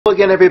Hello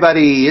again,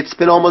 everybody. It's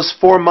been almost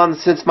 4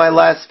 months since my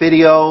last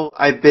video.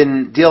 I've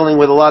been dealing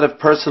with a lot of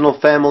personal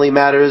family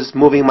matters,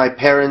 moving my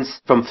parents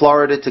from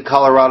Florida to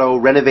Colorado,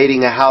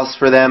 renovating a house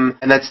for them,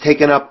 and that's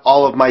taken up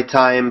all of my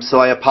time, so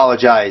I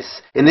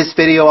apologize. In this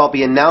video, I'll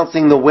be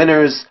announcing the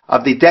winners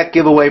of the deck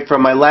giveaway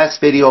from my last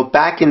video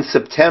back in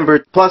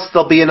September. Plus,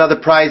 there'll be another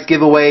prize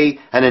giveaway,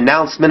 an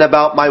announcement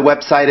about my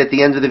website at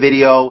the end of the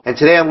video, and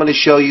today I'm going to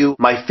show you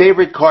my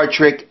favorite card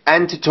trick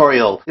and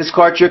tutorial. This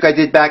card trick I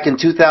did back in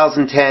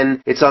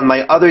 2010. It's on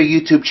my other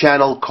YouTube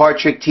channel, Card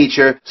Trick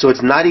Teacher, so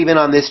it's not even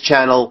on this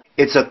channel.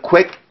 It's a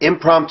quick,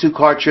 impromptu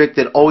card trick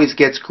that always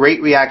gets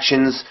great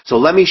reactions. So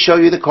let me show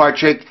you the card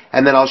trick,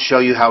 and then I'll show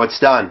you how it's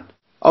done.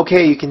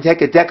 Okay, you can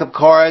take a deck of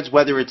cards,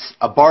 whether it's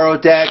a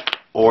borrowed deck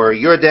or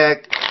your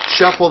deck,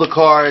 shuffle the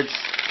cards,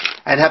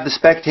 and have the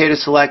spectator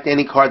select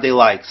any card they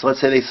like. So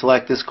let's say they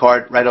select this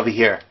card right over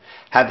here.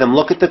 Have them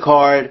look at the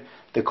card.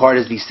 The card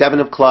is the 7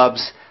 of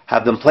clubs.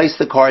 Have them place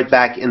the card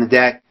back in the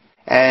deck,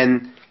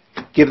 and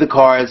give the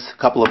cards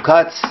a couple of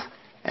cuts,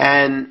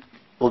 and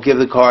we'll give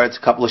the cards a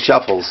couple of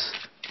shuffles.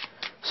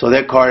 So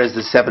their card is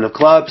the 7 of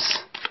clubs.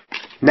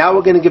 Now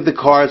we're going to give the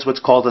cards what's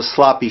called a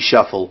sloppy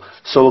shuffle.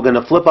 So we're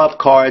going to flip up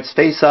cards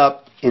face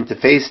up into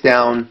face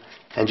down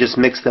and just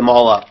mix them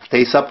all up.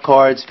 Face up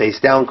cards, face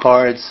down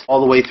cards, all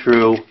the way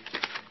through.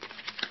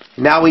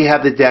 Now we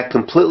have the deck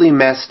completely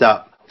messed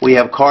up. We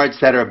have cards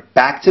that are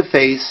back to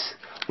face,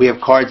 we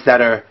have cards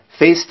that are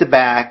face to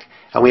back,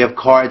 and we have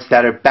cards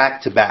that are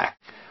back to back.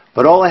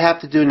 But all I have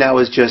to do now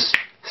is just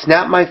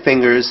snap my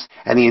fingers,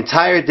 and the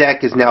entire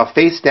deck is now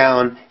face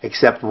down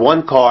except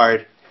one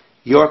card,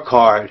 your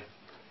card,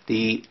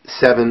 the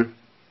 7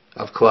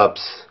 of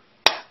clubs.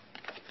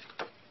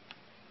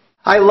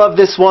 I love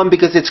this one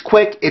because it's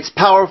quick, it's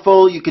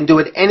powerful, you can do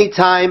it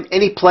anytime,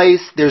 any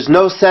place, there's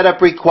no setup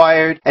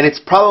required, and it's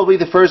probably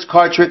the first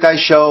card trick I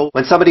show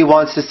when somebody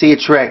wants to see a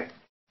trick.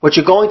 What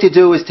you're going to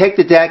do is take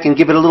the deck and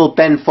give it a little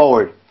bend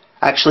forward.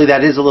 Actually,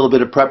 that is a little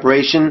bit of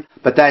preparation,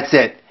 but that's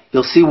it.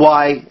 You'll see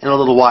why in a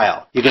little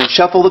while. You're going to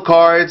shuffle the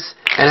cards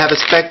and have a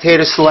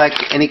spectator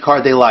select any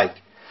card they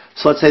like.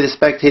 So let's say the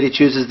spectator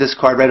chooses this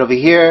card right over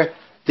here,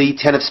 the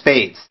 10 of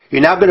spades. You're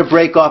now going to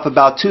break off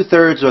about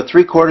 2/3 or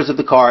 3/4 of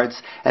the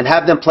cards and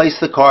have them place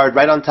the card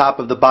right on top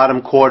of the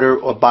bottom quarter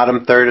or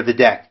bottom third of the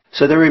deck.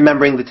 So they're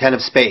remembering the 10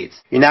 of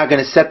spades. You're now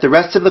going to set the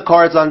rest of the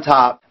cards on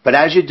top, but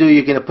as you do,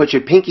 you're going to put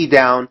your pinky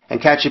down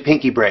and catch a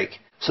pinky break.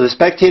 So the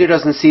spectator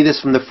doesn't see this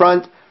from the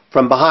front.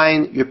 From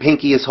behind, your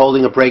pinky is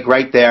holding a break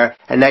right there,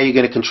 and now you're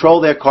going to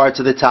control their card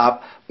to the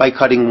top by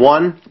cutting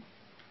 1,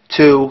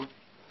 2,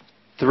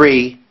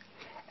 3,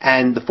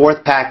 and the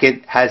 4th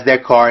packet has their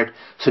card,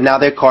 so now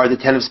their card, the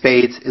 10 of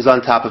spades, is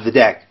on top of the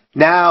deck.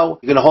 Now,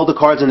 you're going to hold the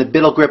cards in the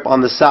middle grip on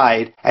the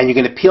side, and you're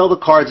going to peel the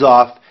cards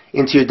off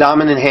into your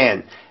dominant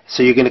hand.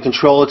 So you're going to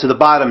control it to the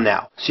bottom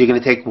now. So you're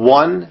going to take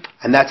 1,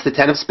 and that's the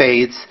 10 of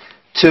spades,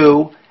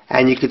 2,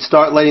 and you could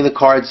start letting the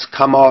cards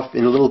come off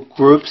in little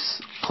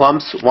groups,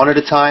 clumps, one at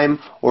a time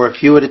or a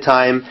few at a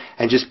time,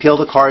 and just peel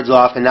the cards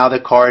off, and now the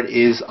card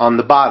is on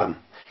the bottom.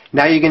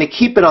 Now you're going to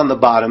keep it on the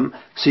bottom,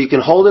 so you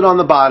can hold it on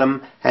the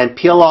bottom and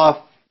peel off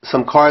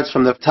some cards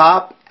from the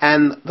top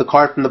and the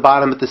card from the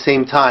bottom at the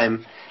same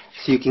time.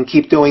 So you can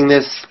keep doing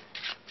this,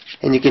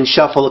 and you can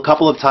shuffle a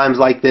couple of times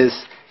like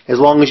this as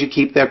long as you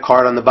keep their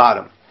card on the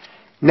bottom.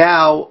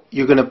 Now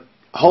you're going to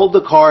hold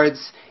the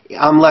cards.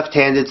 I'm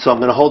left-handed, so I'm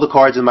going to hold the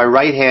cards in my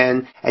right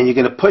hand, and you're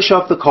going to push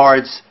off the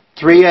cards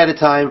 3 at a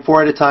time,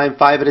 4 at a time,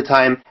 5 at a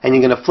time, and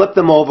you're going to flip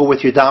them over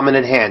with your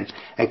dominant hand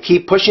and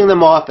keep pushing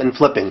them off and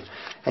flipping.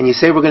 And you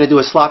say we're going to do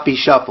a sloppy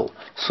shuffle.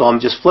 So I'm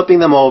just flipping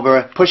them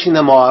over, pushing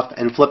them off,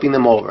 and flipping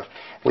them over.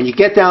 When you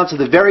get down to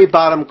the very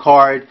bottom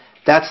card,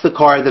 that's the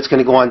card that's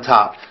going to go on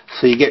top.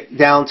 So you get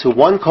down to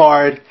one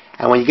card,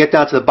 and when you get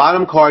down to the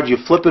bottom card, you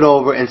flip it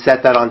over and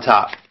set that on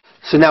top.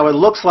 So now it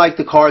looks like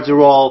the cards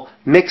are all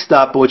mixed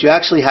up, but what you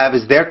actually have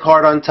is their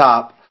card on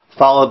top,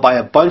 followed by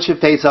a bunch of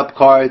face-up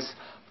cards,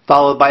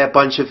 followed by a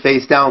bunch of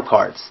face-down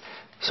cards.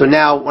 So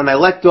now when I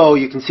let go,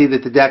 you can see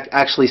that the deck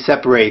actually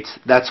separates.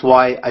 That's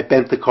why I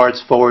bent the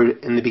cards forward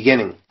in the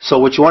beginning. So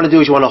what you want to do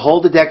is you want to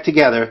hold the deck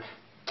together,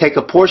 take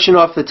a portion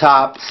off the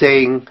top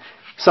saying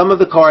some of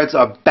the cards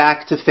are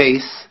back to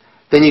face,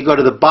 then you go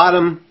to the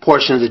bottom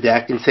portion of the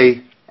deck and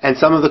say, and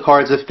some of the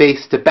cards are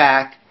face to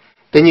back,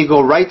 then you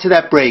go right to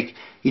that break.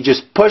 You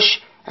just push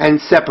and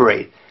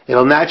separate.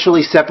 It'll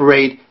naturally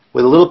separate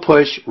with a little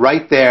push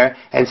right there,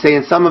 and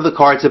saying some of the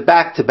cards are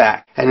back to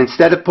back. And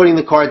instead of putting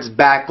the cards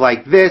back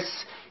like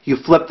this, you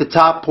flip the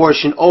top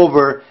portion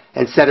over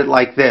and set it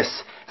like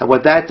this. And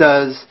what that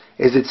does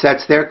is it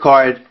sets their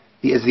card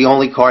as the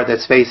only card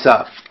that's face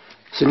up.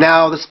 So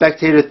now the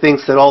spectator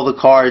thinks that all the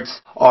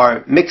cards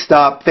are mixed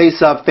up, face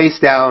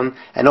down,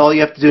 and all you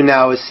have to do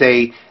now is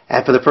say,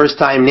 and for the first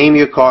time, name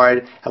your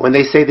card, and when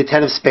they say the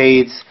 10 of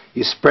spades,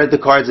 you spread the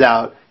cards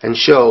out and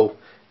show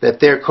that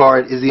their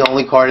card is the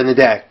only card in the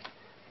deck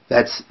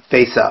that's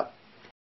face up.